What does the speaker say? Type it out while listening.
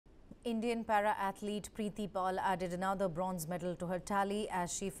Indian para-athlete Preethi Pal added another bronze medal to her tally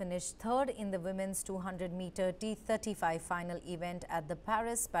as she finished third in the women's 200-meter T35 final event at the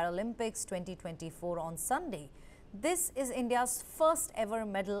Paris Paralympics 2024 on Sunday. This is India's first ever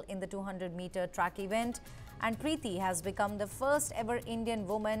medal in the 200-meter track event, and Preethi has become the first ever Indian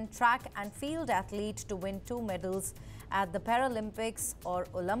woman track and field athlete to win 2 medals at the Paralympics or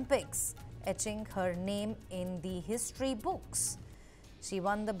Olympics, etching her name in the history books. She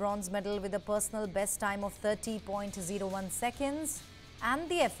won the bronze medal with a personal best time of 30.01 seconds, and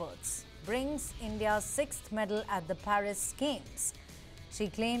the efforts brings India's 6th medal at the Paris Games. She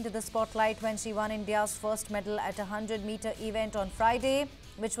claimed the spotlight when she won India's first medal at a 100-meter event on Friday,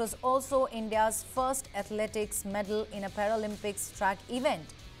 which was also India's first athletics medal in a Paralympics track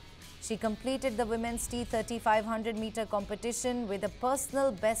event. She completed the women's T35 100-meter competition with a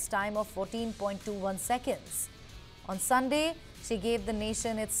personal best time of 14.21 seconds. On Sunday, she gave the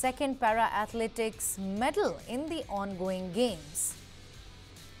nation its second para-athletics medal in the ongoing games.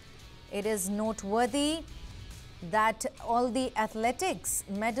 It is noteworthy that all the athletics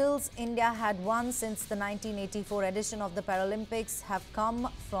medals India had won since the 1984 edition of the Paralympics have come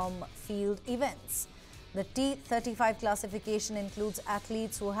from field events. The T35 classification includes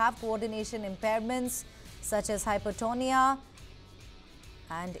athletes who have coordination impairments such as hypertonia,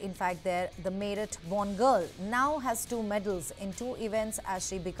 and in fact the Meerut-born girl now has 2 medals in 2 events as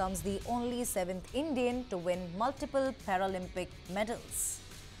she becomes the only 7th Indian to win multiple Paralympic medals.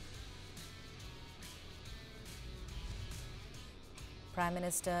 Prime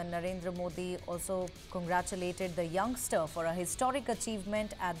Minister Narendra Modi also congratulated the youngster for a historic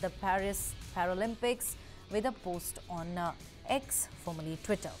achievement at the Paris Paralympics with a post on X, formerly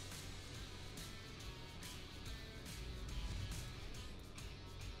Twitter.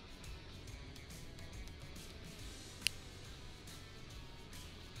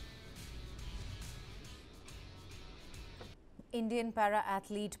 Indian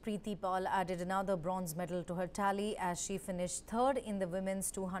para-athlete Preethi Pal added another bronze medal to her tally as she finished third in the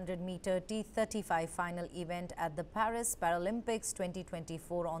women's 200-meter T35 final event at the Paris Paralympics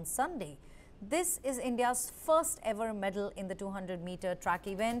 2024 on Sunday. This is India's first ever medal in the 200-meter track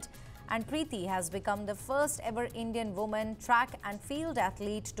event, and Preethi has become the first ever Indian woman track and field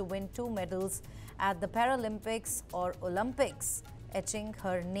athlete to win 2 medals at the Paralympics or Olympics, etching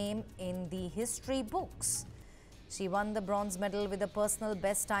her name in the history books. She won the bronze medal with a personal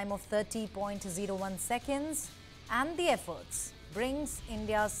best time of 30.01 seconds, and the efforts brings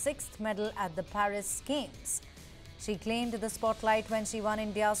India's 6th medal at the Paris Games. She claimed the spotlight when she won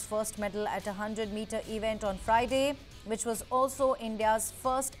India's first medal at a 100-meter event on Friday, which was also India's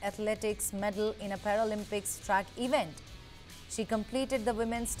first athletics medal in a Paralympics track event. She completed the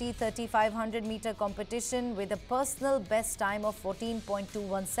women's T35 100-meter competition with a personal best time of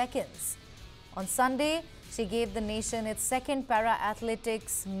 14.21 seconds. On Sunday, she gave the nation its second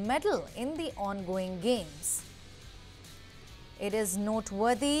para-athletics medal in the ongoing games. It is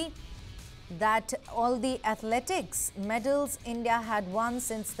noteworthy that all the athletics medals India had won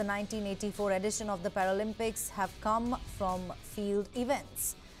since the 1984 edition of the Paralympics have come from field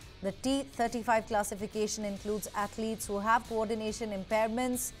events. The T35 classification includes athletes who have coordination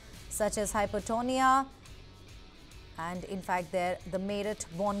impairments such as hypertonia, and in fact the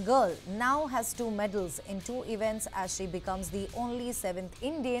Meerut-born girl now has 2 medals in 2 events as she becomes the only 7th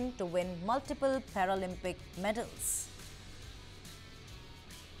Indian to win multiple Paralympic medals.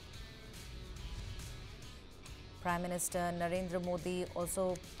 Prime Minister Narendra Modi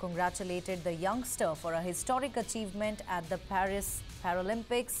also congratulated the youngster for a historic achievement at the Paris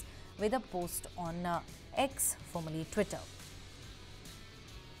Paralympics with a post on X, formerly Twitter.